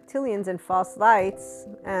talking about the reptilians and false lights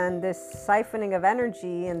and this siphoning of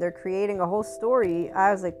energy, and they're creating a whole story,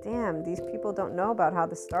 I was like, damn, these people don't know about how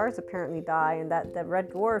the stars apparently die and that the red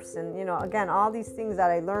dwarfs and, again, all these things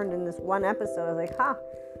that I learned in this one episode. I was like,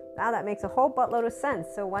 now that makes a whole buttload of sense.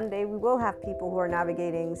 So one day we will have people who are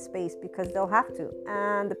navigating space because they'll have to.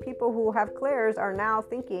 And the people who have clairs are now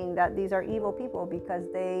thinking that these are evil people because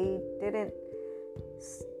they didn't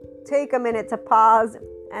take a minute to pause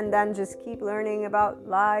and then just keep learning about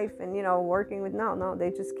life and, working with, no,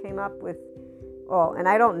 they just came up with, and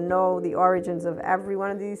I don't know the origins of every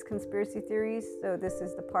one of these conspiracy theories. So this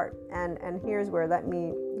is the part. And here's where, let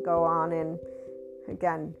me go on and,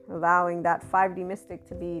 again, allowing that 5D mystic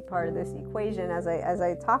to be part of this equation as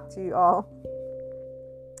I talk to you all.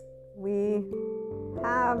 We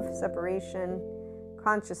have separation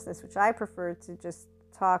consciousness, which I prefer to just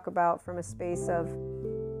talk about from a space of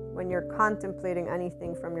when you're contemplating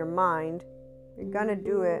anything from your mind, you're going to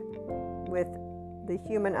do it with the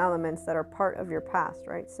human elements that are part of your past,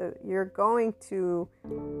 right? So you're going to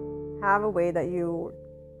have a way that you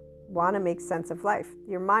want to make sense of life.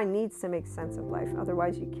 Your mind needs to make sense of life.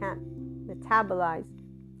 Otherwise, you can't metabolize,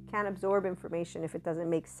 can't absorb information if it doesn't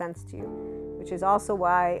make sense to you, which is also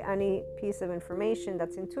why any piece of information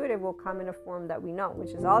that's intuitive will come in a form that we know,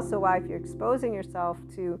 which is also why if you're exposing yourself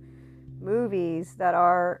to movies that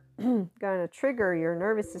are going to trigger your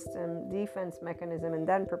nervous system defense mechanism and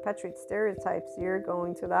then perpetuate stereotypes, you're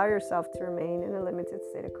going to allow yourself to remain in a limited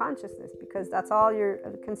state of consciousness, because that's all you're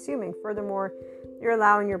consuming. Furthermore, you're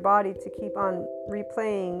allowing your body to keep on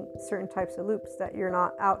replaying certain types of loops that you're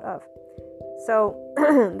not out of. So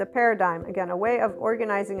the paradigm, again, a way of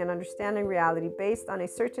organizing and understanding reality based on a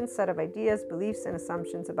certain set of ideas, beliefs, and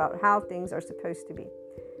assumptions about how things are supposed to be.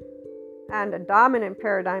 And a dominant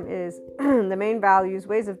paradigm is the main values,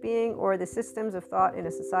 ways of being, or the systems of thought in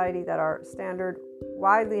a society that are standard,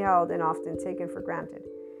 widely held, and often taken for granted.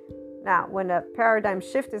 Now, when a paradigm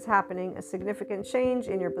shift is happening, a significant change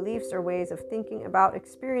in your beliefs or ways of thinking about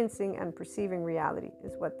experiencing and perceiving reality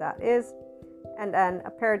is what that is. And then a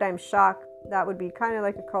paradigm shock, that would be kind of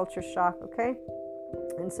like a culture shock, okay?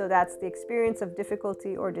 And so that's the experience of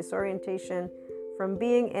difficulty or disorientation from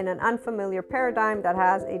being in an unfamiliar paradigm that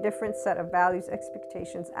has a different set of values,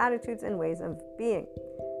 expectations, attitudes, and ways of being.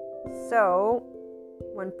 So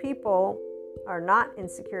when people are not in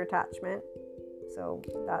secure attachment, so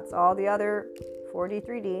that's all the other 4D,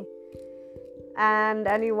 3D, and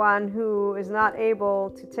anyone who is not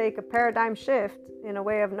able to take a paradigm shift in a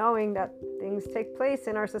way of knowing that things take place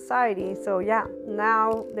in our society. So yeah,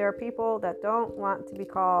 now there are people that don't want to be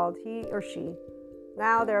called he or she.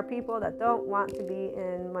 Now there are people that don't want to be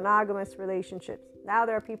in monogamous relationships. Now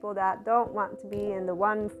there are people that don't want to be in the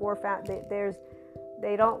 1-4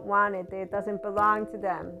 they don't want it. It doesn't belong to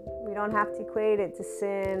them. We don't have to equate it to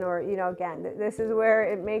sin or, again, this is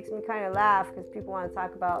where it makes me kind of laugh, because people want to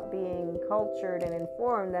talk about being cultured and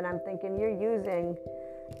informed. And I'm thinking you're using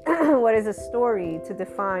what is a story to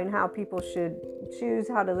define how people should choose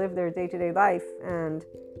how to live their day-to-day life. And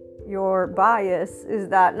your bias is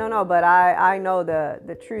that, no, but I know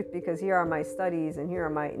the truth because here are my studies and here are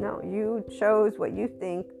my, no, you chose what you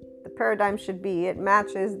think the paradigm should be. It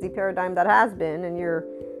matches the paradigm that has been, and you're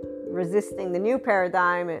resisting the new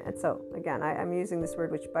paradigm. And so again, I'm using this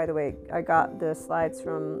word, which by the way, I got the slides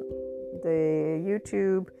from the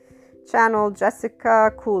YouTube channel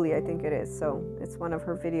Jessica Cooley, I think it is. So it's one of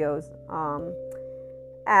her videos.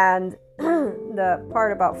 And the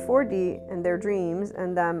part about 4D and their dreams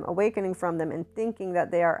and them awakening from them and thinking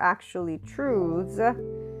that they are actually truths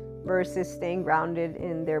versus staying grounded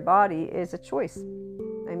in their body is a choice.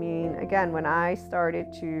 I mean, again, when I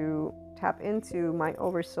started to tap into my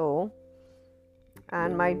oversoul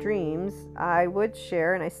and my dreams, I would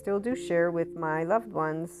share, and I still do share with my loved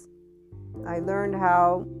ones. I learned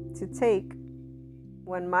how to take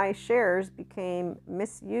when my shares became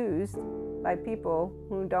misused by people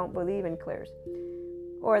who don't believe in clairs,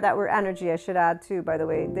 or that were energy, I should add too, by the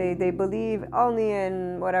way. They believe only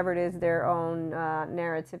in whatever it is their own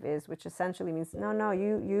narrative is, which essentially means, no,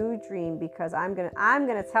 you dream because I'm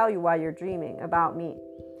gonna tell you why you're dreaming about me.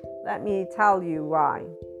 Let me tell you why.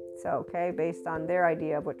 So, okay, based on their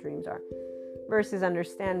idea of what dreams are, versus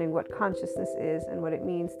understanding what consciousness is and what it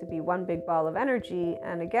means to be one big ball of energy.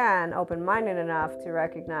 And again, open-minded enough to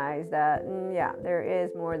recognize that, there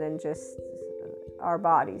is more than just our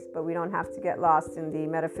bodies, but we don't have to get lost in the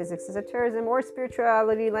metaphysics, esotericism, or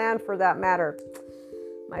spirituality land for that matter.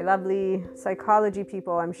 My lovely psychology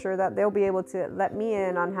people, I'm sure that they'll be able to let me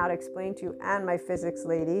in on how to explain to you, and my physics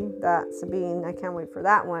lady, that Sabine, I can't wait for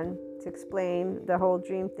that one, to explain the whole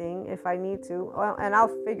dream thing if I need to. Well, and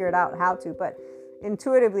I'll figure it out how to, but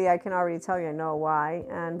intuitively I can already tell you I know why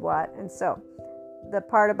and what. And so the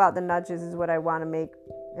part about the nudges is what I want to make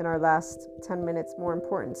in our last 10 minutes more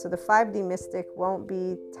important. So the 5D mystic won't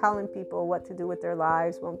be telling people what to do with their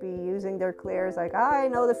lives, won't be using their clairs like, I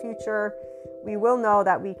know the future. We will know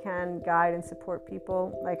that we can guide and support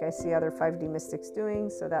people like I see other 5D mystics doing.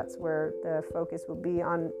 So that's where the focus will be,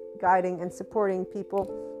 on guiding and supporting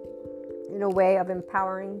people in a way of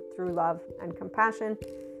empowering through love and compassion,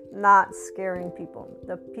 not scaring people.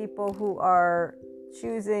 The people who are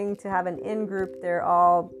choosing to have an in-group, they're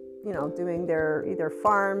all doing their either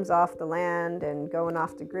farms off the land and going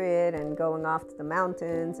off the grid and going off to the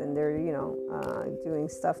mountains, and they're doing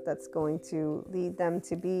stuff that's going to lead them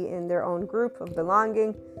to be in their own group of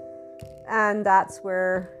belonging. And that's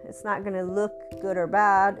where it's not going to look good or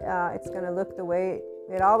bad. It's going to look the way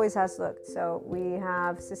it always has looked. So we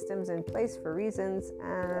have systems in place for reasons,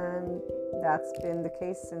 and that's been the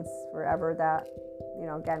case since forever. That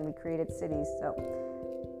again, we created cities. So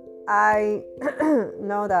I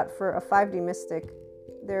know that for a 5D mystic,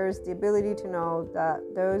 there's the ability to know that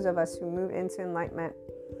those of us who move into enlightenment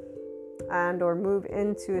and or move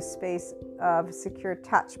into a space of secure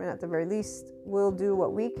attachment at the very least, will do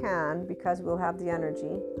what we can, because we'll have the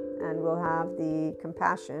energy and we'll have the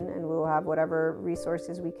compassion and we'll have whatever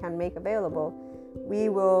resources we can make available. We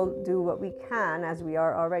will do what we can, as we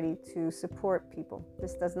are already, to support people.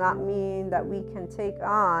 This does not mean that we can take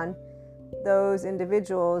on those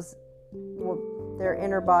individuals, their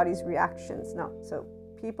inner body's reactions. No. So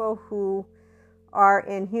people who are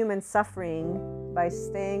in human suffering by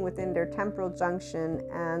staying within their temporal junction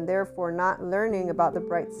and therefore not learning about the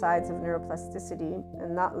bright sides of neuroplasticity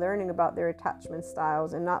and not learning about their attachment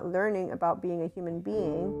styles and not learning about being a human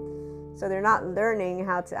being. So they're not learning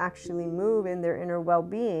how to actually move in their inner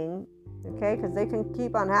well-being, okay? Because they can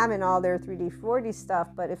keep on having all their 3D, 4D stuff,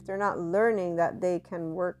 but if they're not learning that they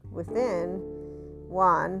can work within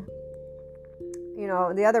one,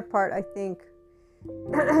 the other part, I think,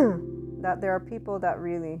 that there are people that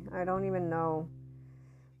really, I don't even know,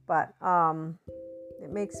 but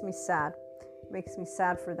it makes me sad. It makes me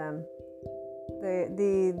sad for them.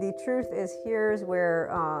 The truth is, here's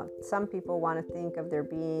where some people want to think of there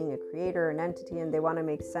being a creator, an entity, and they want to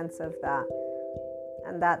make sense of that.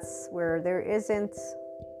 And that's where there isn't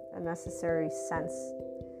a necessary sense.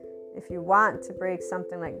 If you want to break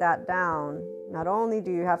something like that down, not only do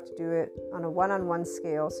you have to do it on a one-on-one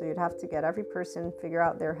scale, so you'd have to get every person, figure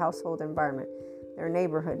out their household environment, their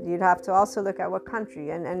neighborhood. You'd have to also look at what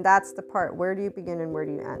country, and that's the part. Where do you begin and where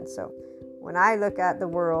do you end? So when I look at the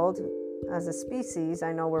world as a species,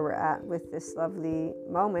 I know where we're at with this lovely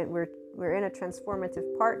moment. We're in a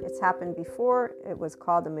transformative part. It's happened before. It was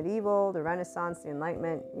called the medieval, the Renaissance, the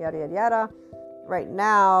Enlightenment, yada, yada, yada. Right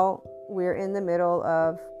now, we're in the middle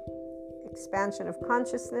of expansion of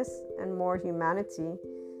consciousness and more humanity,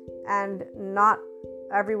 and not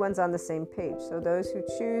everyone's on the same page. So those who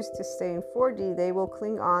choose to stay in 4D, they will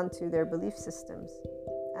cling on to their belief systems,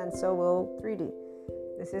 and so will 3D.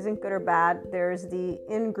 This isn't good or bad. There's the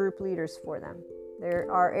in-group leaders for them. There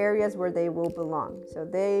are areas where they will belong. So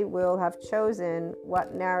they will have chosen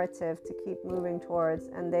what narrative to keep moving towards,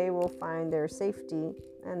 and they will find their safety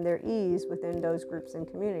and their ease within those groups and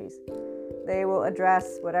communities. They will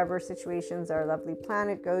address whatever situations our lovely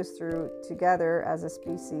planet goes through together as a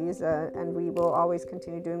species, and we will always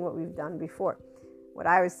continue doing what we've done before. What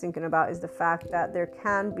I was thinking about is the fact that there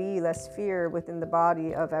can be less fear within the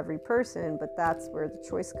body of every person, but that's where the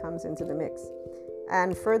choice comes into the mix.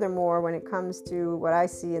 And furthermore, when it comes to what I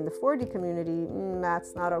see in the 4D community,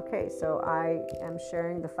 that's not okay. So I am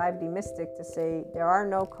sharing the 5D mystic to say there are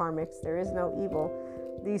no karmics, there is no evil.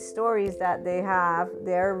 These stories that they have,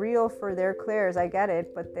 they're real for their clairs, I get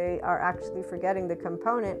it, but they are actually forgetting the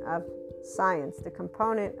component of science, the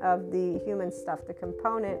component of the human stuff, the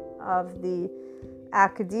component of the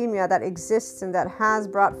academia that exists and that has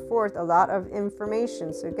brought forth a lot of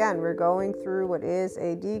information. So again, we're going through what is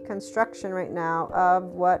a deconstruction right now of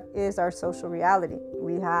what is our social reality.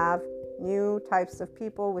 We have new types of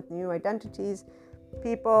people with new identities.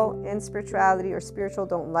 People in spirituality or spiritual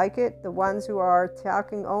don't like it. The ones who are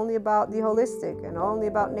talking only about the holistic and only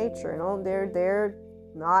about nature, and they're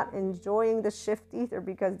not enjoying the shift either,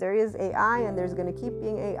 because there is AI and there's going to keep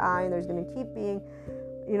being AI and there's going to keep being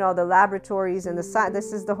the laboratories and the science.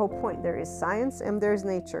 This is the whole point. There is science and there's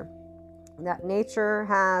nature. That nature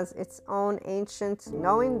has its own ancient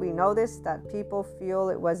knowing. We know this, that people feel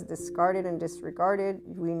it was discarded and disregarded.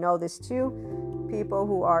 We know this too. People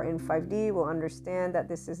who are in 5D will understand that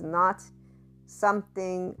this is not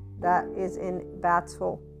something that is in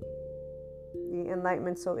battle. The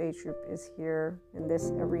Enlightenment Soul Age Group is here in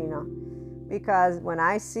this arena. Because when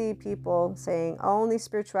I see people saying only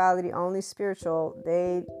spirituality, only spiritual,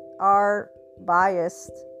 they are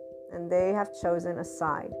biased and they have chosen a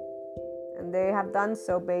side. And they have done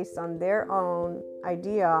so based on their own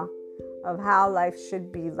idea of how life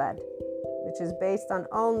should be led, which is based on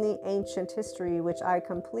only ancient history, which I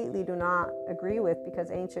completely do not agree with,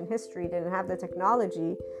 because ancient history didn't have the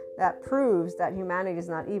technology that proves that humanity is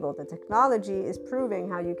not evil. The technology is proving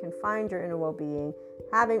how you can find your inner well-being.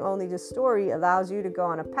 Having only the story allows you to go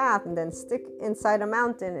on a path and then stick inside a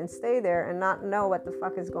mountain and stay there and not know what the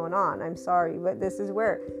fuck is going on. I'm sorry, but this is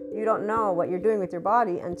where you don't know what you're doing with your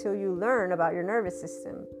body until you learn about your nervous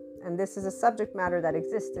system. And this is a subject matter that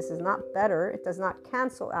exists. This is not better. It does not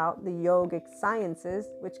cancel out the yogic sciences,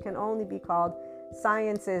 which can only be called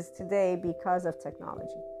sciences today because of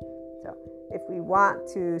technology. So if we want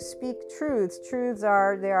to speak truths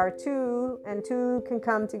are, there are two, and two can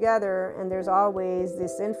come together, and there's always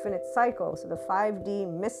this infinite cycle. So the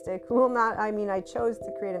 5D mystic will not, I chose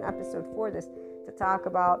to create an episode for this, to talk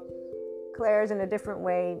about clairs in a different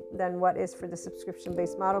way than what is for the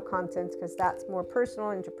subscription-based model content, because that's more personal,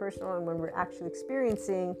 interpersonal, and when we're actually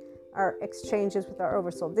experiencing our exchanges with our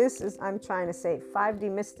oversoul. This is, I'm trying to say, 5D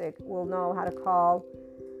mystic will know how to call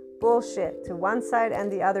bullshit to one side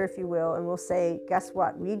and the other, if you will, and we'll say, guess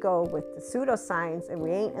what? We go with the pseudoscience and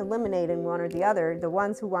we ain't eliminating one or the other. The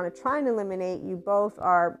ones who want to try and eliminate, you both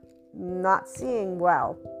are not seeing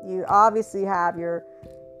well. You obviously have your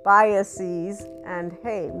biases, and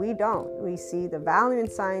hey, we don't. We see the value in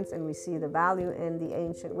science and we see the value in the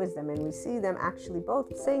ancient wisdom, and we see them actually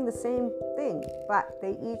both saying the same thing, but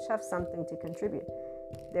they each have something to contribute.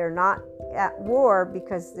 They're not at war,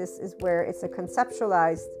 because this is where it's a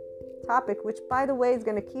conceptualized topic, which, by the way, is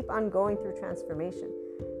going to keep on going through transformation,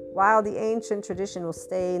 while the ancient tradition will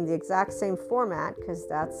stay in the exact same format, because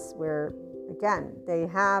that's where, again, they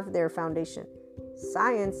have their foundation.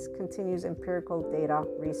 Science continues empirical data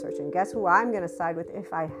research, and guess who I'm going to side with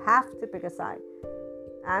if I have to pick a side?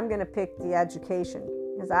 I'm going to pick the education,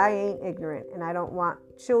 because I ain't ignorant, and I don't want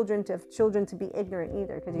children to be ignorant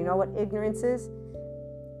either, because you know what ignorance is?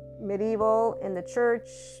 Medieval, in the church,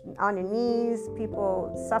 on your knees,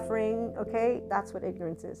 people suffering, okay? That's what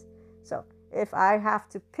ignorance is. So if I have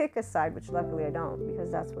to pick a side, which luckily I don't,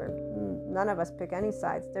 because that's where none of us pick any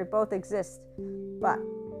sides. They both exist. But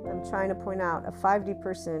I'm trying to point out, a 5D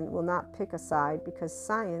person will not pick a side, because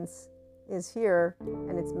science is here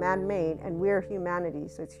and it's man-made, and we're humanity.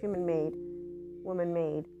 So it's human-made,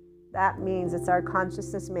 woman-made. That means it's our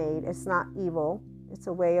consciousness made. It's not evil. It's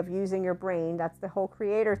a way of using your brain. That's the whole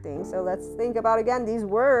creator thing. So let's think about, again, these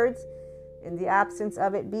words in the absence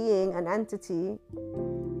of it being an entity.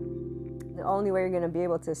 The only way you're going to be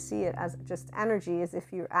able to see it as just energy is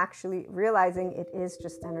if you're actually realizing it is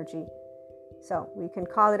just energy. So we can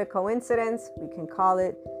call it a coincidence. We can call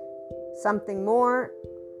it something more.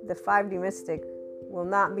 The 5D mystic will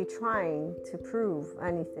not be trying to prove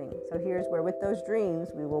anything. So here's where, with those dreams,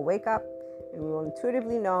 we will wake up and we will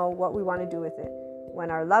intuitively know what we want to do with it. When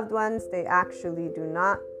our loved ones, they actually do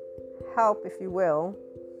not help, if you will,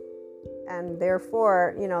 and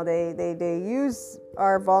therefore, you know, they use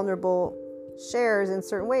our vulnerable shares in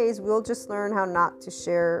certain ways, we'll just learn how not to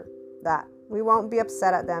share that. We won't be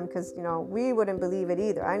upset at them, because, you know, we wouldn't believe it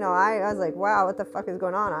either. I know, I was like, wow, what the fuck is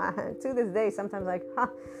going on? To this day, sometimes like,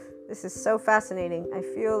 this is so fascinating. I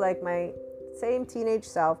feel like my same teenage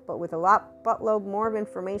self, but with a buttload more of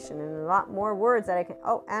information and a lot more words that I can,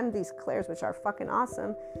 and these clairs, which are fucking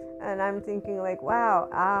awesome. And I'm thinking like, wow,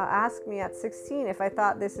 ask me at 16 if I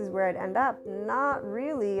thought this is where I'd end up. Not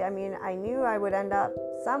really. I mean, I knew I would end up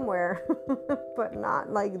somewhere, but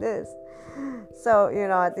not like this. So, you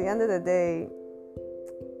know, at the end of the day,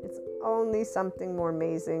 it's only something more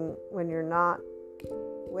amazing when you're not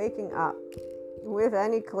waking up with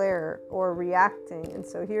any clair or reacting. And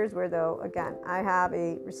so here's where, though, again, I have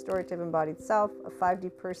a restorative embodied self. A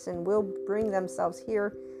 5D person will bring themselves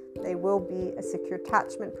here. They will be a secure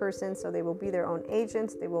attachment person, so they will be their own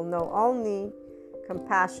agents. They will know only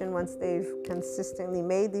compassion once they've consistently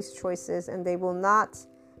made these choices, and they will not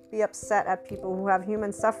be upset at people who have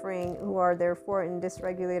human suffering, who are therefore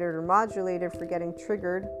dysregulated or modulated for getting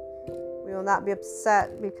triggered. We will not be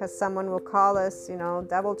upset because someone will call us, you know,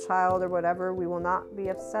 devil child or whatever. We will not be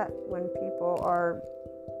upset when people are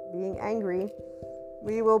being angry.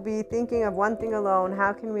 We will be thinking of one thing alone: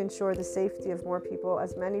 how can we ensure the safety of more people,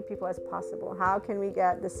 as many people as possible? How can we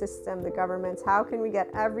get the system, the governments, how can we get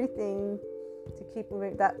everything to keep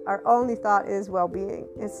moving? That our only thought is well-being.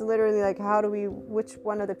 It's literally like, how do we, which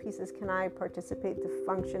one of the pieces can I participate to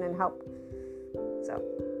function and help? So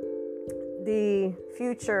the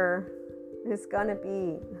future is going to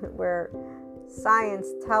be where science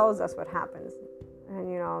tells us what happens.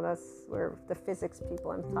 And, you know, that's where the physics people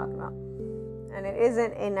I'm talking about. And it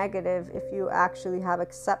isn't a negative if you actually have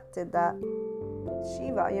accepted that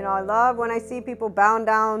Shiva. You know, I love when I see people bowing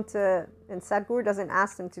down to, and Sadhguru doesn't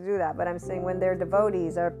ask them to do that, but I'm saying when their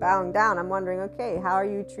devotees are bowing down, I'm wondering, okay, how are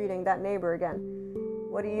you treating that neighbor again?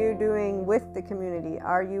 What are you doing with the community?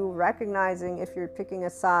 Are you recognizing if you're picking a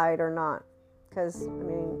side or not? Because, I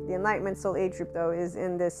mean, the Enlightenment Soul Age Group, though, is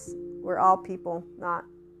in this, we're all people, not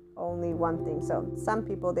only one thing. So some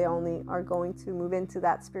people, they only are going to move into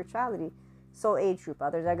that spirituality Soul Age Group.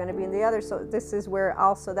 Others are going to be in the other. So this is where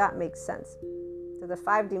also that makes sense. To the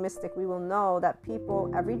 5D mystic, we will know that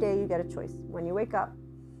people, every day you get a choice. When you wake up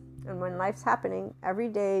and when life's happening, every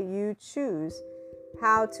day you choose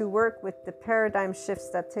how to work with the paradigm shifts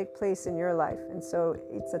that take place in your life. And so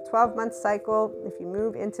it's a 12-month cycle. If you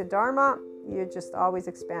move into Dharma, you're just always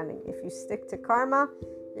expanding. If you stick to karma,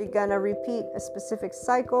 you're gonna repeat a specific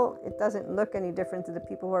cycle. It doesn't look any different to the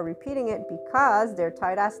people who are repeating it, because their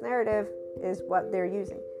tight-ass narrative is what they're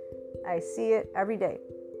using. I see it every day.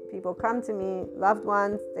 People come to me, loved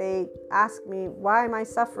ones, they ask me, why am I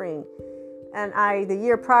suffering? And I, the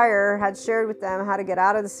year prior, had shared with them how to get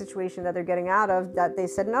out of the situation that they're getting out of, that they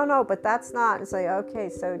said, no, but that's not. It's like, okay,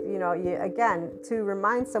 so, again, to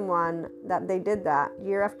remind someone that they did that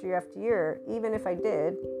year after year after year, even if I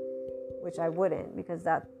did, which I wouldn't, because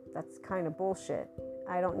that's kind of bullshit.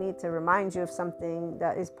 I don't need to remind you of something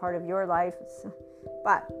that is part of your life.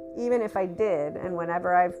 But even if I did, and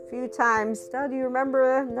whenever I've few times, oh, do you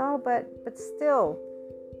remember? No, but still,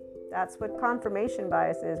 that's what confirmation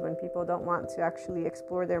bias is, when people don't want to actually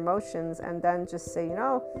explore their emotions and then just say,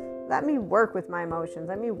 let me work with my emotions.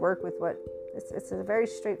 Let me work with what, it's a very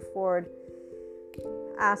straightforward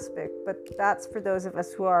aspect, but that's for those of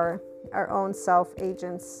us who are our own self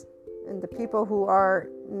agents. And the people who are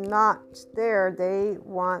not there, they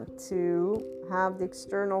want to have the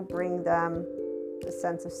external bring them a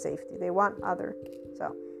sense of safety. They want other.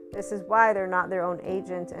 So this is why they're not their own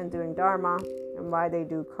agent and doing dharma, and why they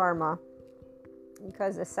do karma,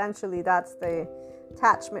 because essentially that's the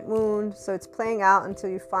attachment wound. So it's playing out until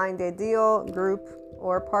you find the ideal group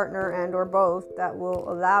or partner and or both that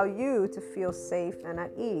will allow you to feel safe and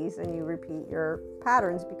at ease, and you repeat your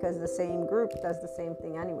patterns because the same group does the same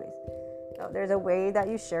thing anyways. So there's a way that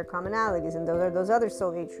you share commonalities, and those are those other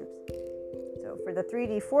soul age groups. So for the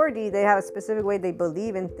 3D, 4D, they have a specific way they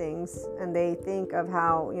believe in things, and they think of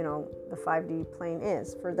how, the 5D plane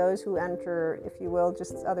is. For those who enter, if you will,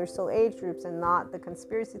 just other soul age groups and not the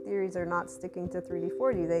conspiracy theories, are not sticking to 3D,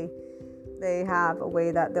 4D, they have a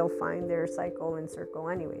way that they'll find their cycle and circle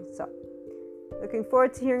anyway. So looking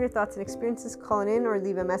forward to hearing your thoughts and experiences. Call in or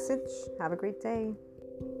leave a message. Have a great day.